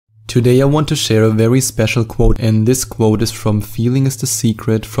Today I want to share a very special quote, and this quote is from Feeling is the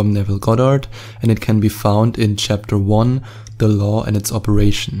Secret from Neville Goddard, and it can be found in chapter 1, The Law and Its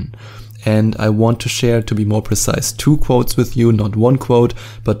Operation. And I want to share, to be more precise, 2 quotes with you, not 1 quote,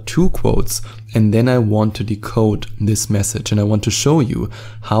 but 2 quotes. And then I want to decode this message, and I want to show you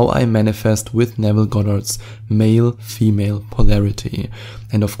how I manifest with Neville Goddard's male-female polarity.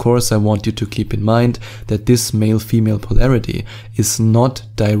 And of course, I want you to keep in mind that this male-female polarity is not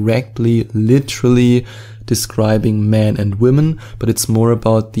directly, literally describing men and women, but it's more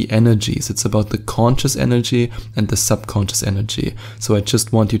about the energies. It's about the conscious energy and the subconscious energy. So I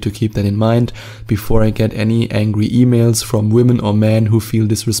just want you to keep that in mind before I get any angry emails from women or men who feel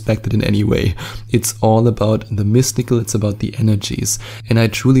disrespected in any way. It's all about the mystical, it's about the energies. And I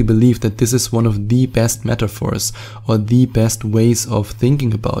truly believe that this is one of the best metaphors or the best ways of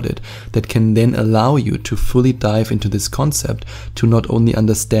thinking about it that can then allow you to fully dive into this concept, to not only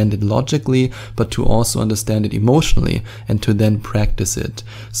understand it logically, but to also understand it emotionally and to then practice it.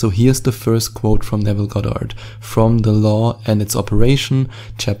 So here's the first quote from Neville Goddard from The Law and Its Operation,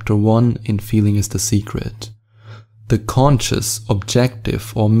 chapter 1 in Feeling is the Secret. The conscious,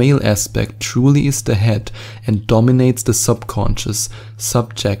 objective or male aspect truly is the head and dominates the subconscious,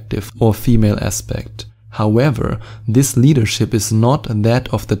 subjective or female aspect. However, this leadership is not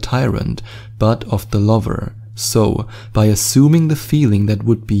that of the tyrant, but of the lover. So, by assuming the feeling that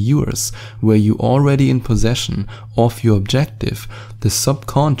would be yours, were you already in possession of your objective, the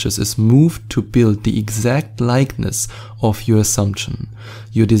subconscious is moved to build the exact likeness of your assumption.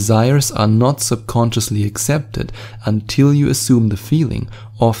 Your desires are not subconsciously accepted until you assume the feeling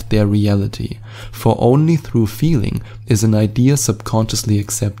of their reality. For only through feeling is an idea subconsciously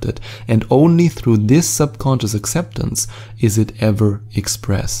accepted, and only through this subconscious acceptance is it ever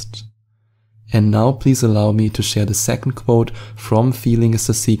expressed. And now please allow me to share the second quote from Feeling is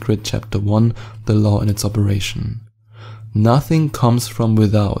the Secret, chapter 1, The Law and Its Operation. Nothing comes from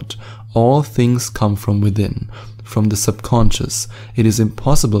without, all things come from within, from the subconscious. It is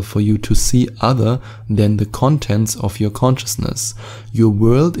impossible for you to see other than the contents of your consciousness. Your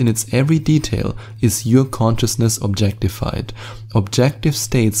world in its every detail is your consciousness objectified. Objective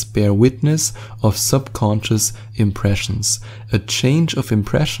states bear witness of subconscious impressions. A change of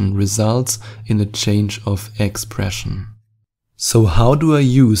impression results in a change of expression. So how do I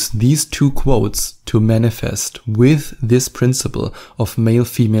use these 2 quotes to manifest with this principle of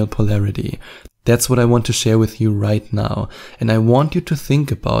male-female polarity? That's what I want to share with you right now. And I want you to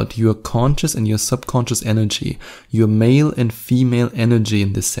think about your conscious and your subconscious energy, your male and female energy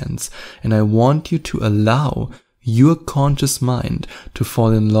in this sense. And I want you to allow your conscious mind to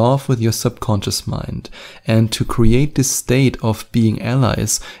fall in love with your subconscious mind and to create this state of being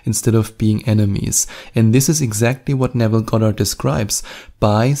allies instead of being enemies. And this is exactly what Neville Goddard describes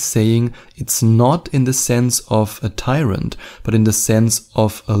by saying it's not in the sense of a tyrant, but in the sense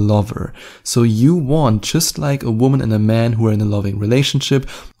of a lover. So you want, just like a woman and a man who are in a loving relationship,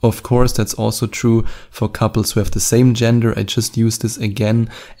 of course that's also true for couples who have the same gender. I just use this again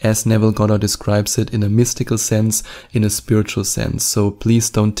as Neville Goddard describes it in a mystical sense, in a spiritual sense. So please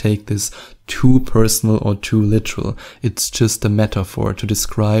don't take this too personal or too literal. It's just a metaphor to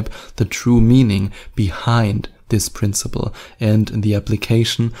describe the true meaning behind this principle and the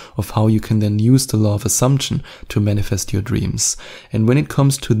application of how you can then use the law of assumption to manifest your dreams. And when it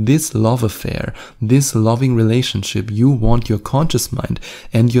comes to this love affair, this loving relationship, you want your conscious mind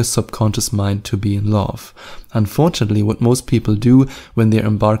and your subconscious mind to be in love. Unfortunately, what most people do when they're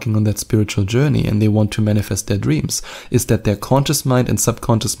embarking on that spiritual journey and they want to manifest their dreams is that their conscious mind and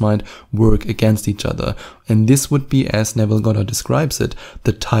subconscious mind work against each other. And this would be, as Neville Goddard describes it,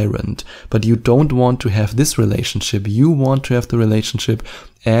 the tyrant. But you don't want to have this relationship. You want to have the relationship,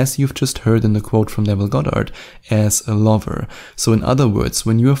 as you've just heard in the quote from Neville Goddard, as a lover. So in other words,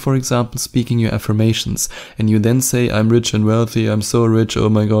 when you are, for example, speaking your affirmations and you then say, I'm rich and wealthy, I'm so rich, oh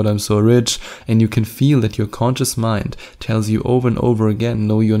my God, I'm so rich, and you can feel that your conscious mind tells you over and over again,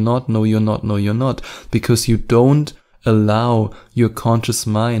 no, you're not, no, you're not, no, you're not, because you don't allow your conscious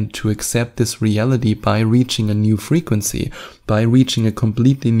mind to accept this reality by reaching a new frequency, by reaching a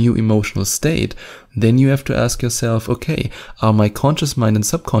completely new emotional state, then you have to ask yourself, okay, are my conscious mind and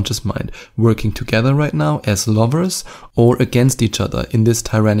subconscious mind working together right now as lovers or against each other in this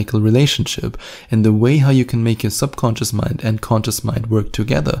tyrannical relationship? And the way how you can make your subconscious mind and conscious mind work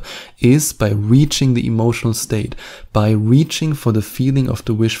together is by reaching the emotional state, by reaching for the feeling of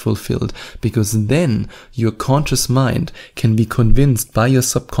the wish fulfilled, because then your conscious mind can be convinced by your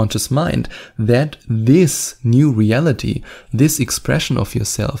subconscious mind that this new reality, this expression of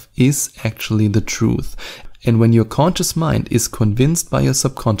yourself, is actually the truth. And when your conscious mind is convinced by your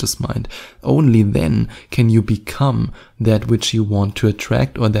subconscious mind, only then can you become that which you want to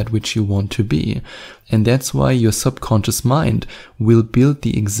attract or that which you want to be. And that's why your subconscious mind will build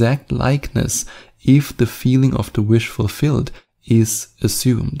the exact likeness if the feeling of the wish fulfilled is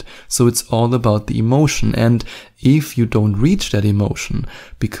assumed. So it's all about the emotion. And if you don't reach that emotion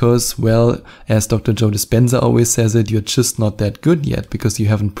because, well, as Dr. Joe Dispenza always says it, you're just not that good yet because you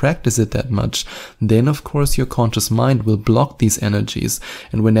haven't practiced it that much, then of course your conscious mind will block these energies.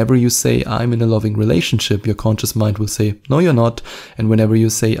 And whenever you say, I'm in a loving relationship, your conscious mind will say, no, you're not. And whenever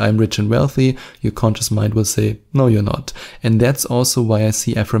you say, I'm rich and wealthy, your conscious mind will say, no, you're not. And that's also why I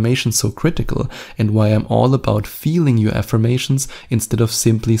see affirmations so critical and why I'm all about feeling your affirmations instead of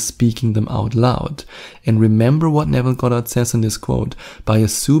simply speaking them out loud. And remember what Neville Goddard says in this quote: by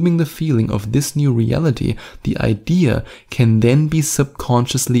assuming the feeling of this new reality, the idea can then be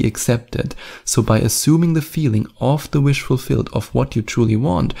subconsciously accepted. So by assuming the feeling of the wish fulfilled, of what you truly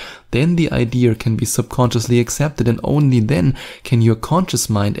want, then the idea can be subconsciously accepted, and only then can your conscious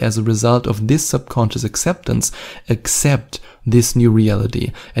mind, as a result of this subconscious acceptance, accept this new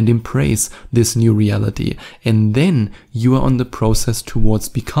reality and embrace this new reality. And then you are on the process towards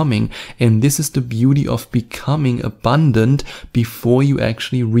becoming. And this is the beauty of becoming abundant before you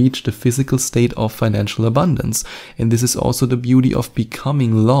actually reach the physical state of financial abundance. And this is also the beauty of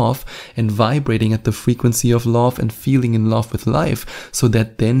becoming love and vibrating at the frequency of love and feeling in love with life, so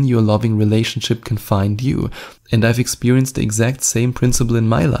that then your loving relationship can find you. And I've experienced the exact same principle in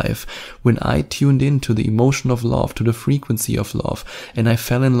my life. When I tuned into the emotion of love, to the frequency of love, and I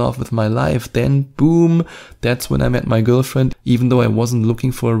fell in love with my life, then boom, that's when I met my girlfriend. Even though I wasn't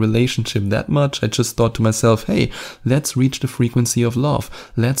looking for a relationship that much, I just thought to myself, hey, let's reach the frequency of love.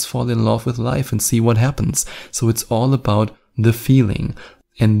 Let's fall in love with life and see what happens. So it's all about the feeling.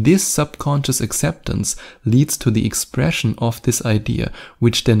 And this subconscious acceptance leads to the expression of this idea,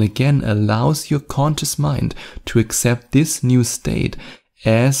 which then again allows your conscious mind to accept this new state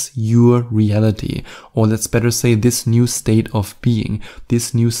as your reality, or let's better say this new state of being,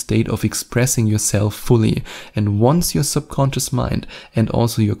 this new state of expressing yourself fully. And once your subconscious mind and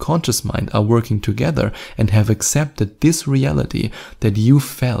also your conscious mind are working together and have accepted this reality that you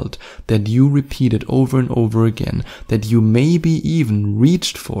felt, that you repeated over and over again, that you maybe even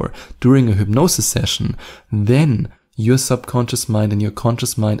reached for during a hypnosis session, then your subconscious mind and your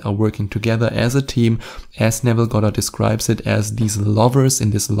conscious mind are working together as a team, as Neville Goddard describes it, as these lovers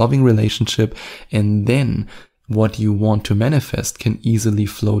in this loving relationship. And then what you want to manifest can easily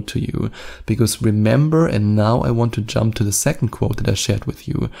flow to you. Because remember, and now I want to jump to the second quote that I shared with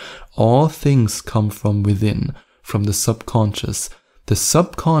you, all things come from within, from the subconscious. The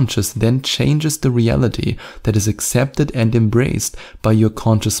subconscious then changes the reality that is accepted and embraced by your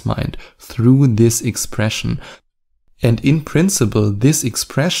conscious mind through this expression. And in principle, this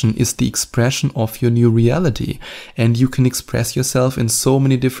expression is the expression of your new reality. And you can express yourself in so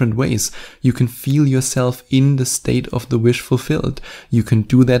many different ways. You can feel yourself in the state of the wish fulfilled. You can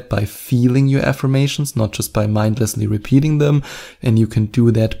do that by feeling your affirmations, not just by mindlessly repeating them. And you can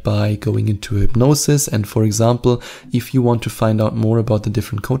do that by going into hypnosis. And for example, if you want to find out more about the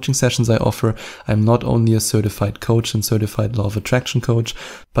different coaching sessions I offer, I'm not only a certified coach and certified law of attraction coach,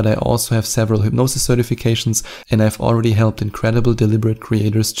 but I also have several hypnosis certifications, and I've already helped incredible deliberate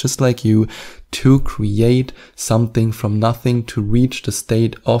creators just like you to create something from nothing, to reach the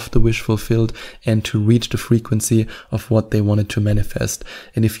state of the wish fulfilled and to reach the frequency of what they wanted to manifest.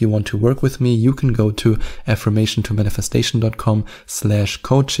 And if you want to work with me, you can go to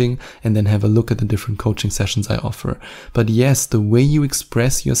affirmationtomanifestation.com/coaching and then have a look at the different coaching sessions I offer. But yes, the way you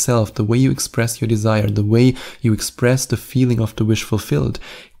express yourself, the way you express your desire, the way you express the feeling of the wish fulfilled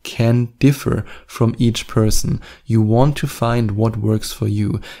can differ from each person. You want to find what works for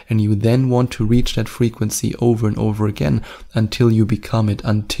you, and you then want to reach that frequency over and over again until you become it,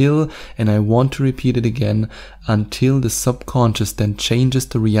 until, and I want to repeat it again, until the subconscious then changes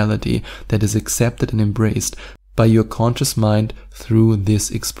the reality that is accepted and embraced by your conscious mind through this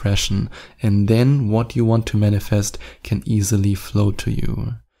expression. And then what you want to manifest can easily flow to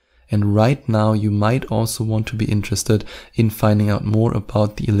you. And right now, you might also want to be interested in finding out more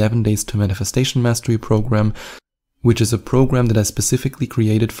about the 11 Days to Manifestation Mastery program, which is a program that I specifically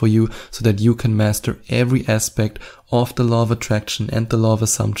created for you so that you can master every aspect of the law of attraction and the law of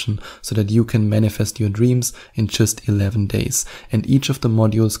assumption so that you can manifest your dreams in just 11 days. And each of the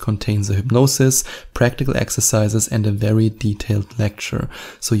modules contains a hypnosis, practical exercises, and a very detailed lecture.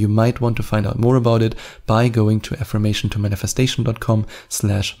 So you might want to find out more about it by going to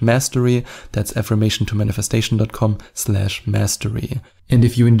affirmationtomanifestation.com/mastery. That's affirmationtomanifestation.com/mastery. And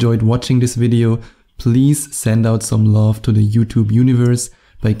if you enjoyed watching this video, please send out some love to the YouTube universe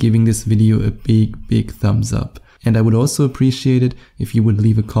by giving this video a big thumbs up. And I would also appreciate it if you would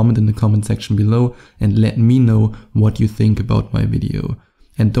leave a comment in the comment section below and let me know what you think about my video.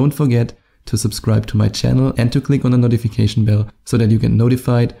 And don't forget to subscribe to my channel and to click on the notification bell so that you get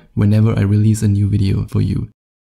notified whenever I release a new video for you.